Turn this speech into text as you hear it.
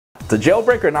To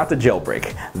jailbreak or not to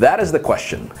jailbreak? That is the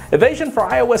question. Evasion for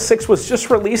iOS 6 was just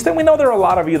released, and we know there are a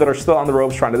lot of you that are still on the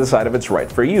ropes trying to decide if it's right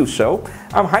for you. So,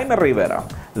 I'm Jaime Rivera.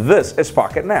 This is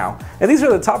Pocket Now, and these are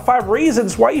the top 5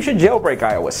 reasons why you should jailbreak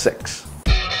iOS 6.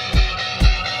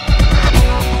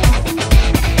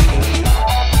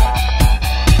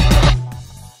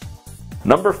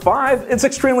 Number 5, it's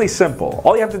extremely simple.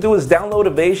 All you have to do is download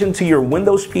Evasion to your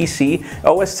Windows PC,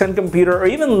 OS X computer, or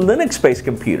even Linux-based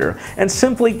computer, and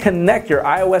simply connect your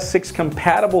iOS 6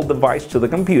 compatible device to the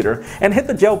computer and hit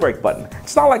the jailbreak button.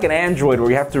 It's not like an Android where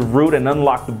you have to root and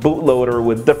unlock the bootloader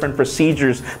with different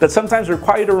procedures that sometimes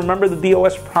require you to remember the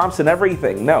DOS prompts and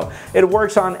everything. No, it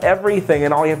works on everything,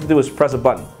 and all you have to do is press a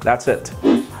button. That's it.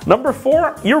 Number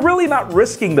 4, you're really not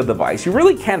risking the device. You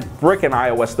really can't brick an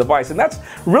iOS device, and that's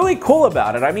really cool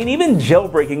about it. I mean, even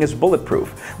jailbreaking is bulletproof.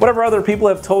 Whatever other people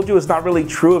have told you is not really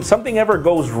true. If something ever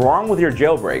goes wrong with your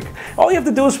jailbreak, all you have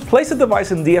to do is place the device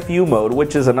in DFU mode,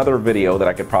 which is another video that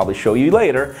I could probably show you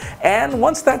later, and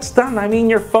once that's done, I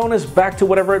mean, your phone is back to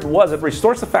whatever it was. It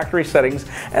restores the factory settings,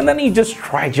 and then you just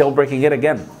try jailbreaking it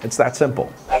again. It's that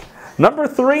simple. Number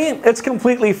 3, it's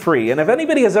completely free, and if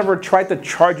anybody has ever tried to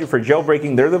charge you for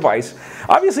jailbreaking their device,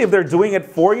 obviously if they're doing it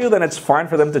for you, then it's fine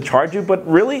for them to charge you, but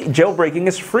really, jailbreaking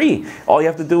is free. All you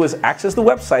have to do is access the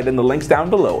website in the links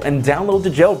down below and download the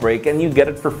jailbreak, and you get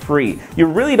it for free. You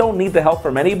really don't need the help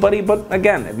from anybody, but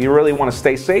again, if you really want to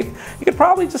stay safe, you could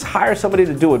probably just hire somebody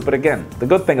to do it, but again, the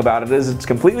good thing about it is it's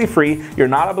completely free, you're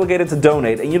not obligated to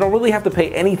donate, and you don't really have to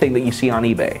pay anything that you see on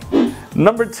eBay.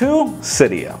 Number 2,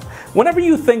 Cydia. Whenever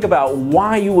you think about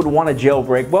why you would want to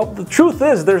jailbreak, well, the truth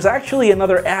is there's actually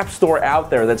another app store out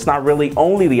there that's not really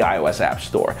only the iOS App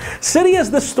Store. Cydia is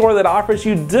the store that offers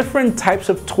you different types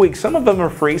of tweaks. Some of them are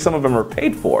free, some of them are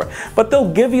paid for, but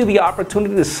they'll give you the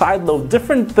opportunity to sideload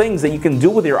different things that you can do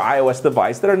with your iOS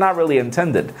device that are not really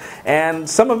intended. And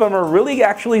some of them are really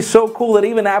actually so cool that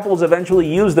even Apple's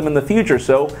eventually use them in the future,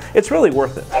 so it's really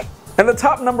worth it. And the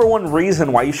top number 1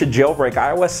 reason why you should jailbreak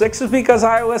iOS 6 is because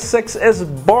iOS 6 is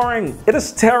boring. It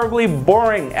is terribly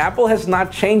boring. Apple has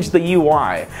not changed the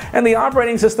UI and the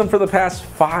operating system for the past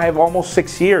 5, almost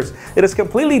 6 years. It is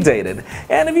completely dated.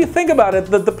 And if you think about it,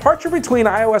 the departure between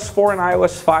iOS 4 and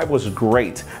iOS 5 was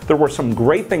great. There were some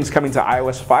great things coming to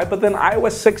iOS 5, but then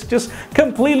iOS 6 just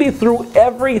completely threw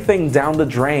everything down the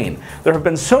drain. There have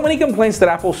been so many complaints that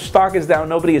Apple's stock is down,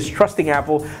 nobody is trusting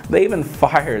Apple. They even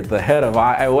fired the head of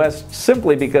iOS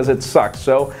simply because it sucks.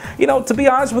 So, you know, to be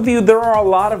honest with you, there are a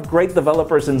lot of great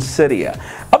developers in Cydia,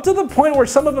 up to the point where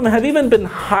some of them have even been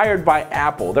hired by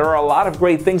Apple. There are a lot of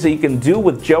great things that you can do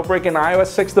with jailbreaking an iOS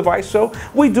 6 device, so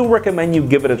we do recommend you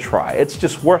give it a try. It's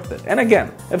just worth it. And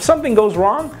again, if something goes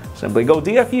wrong, simply go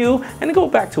DFU and go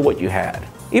back to what you had,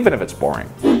 even if it's boring.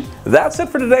 That's it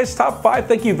for today's top 5.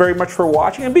 Thank you very much for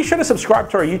watching, and be sure to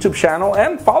subscribe to our YouTube channel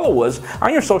and follow us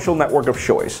on your social network of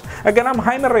choice. Again, I'm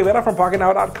Jaime Rivera from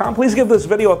PocketNow.com. Please give this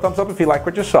video a thumbs up if you like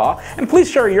what you saw, and please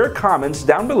share your comments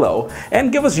down below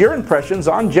and give us your impressions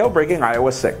on jailbreaking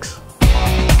iOS 6.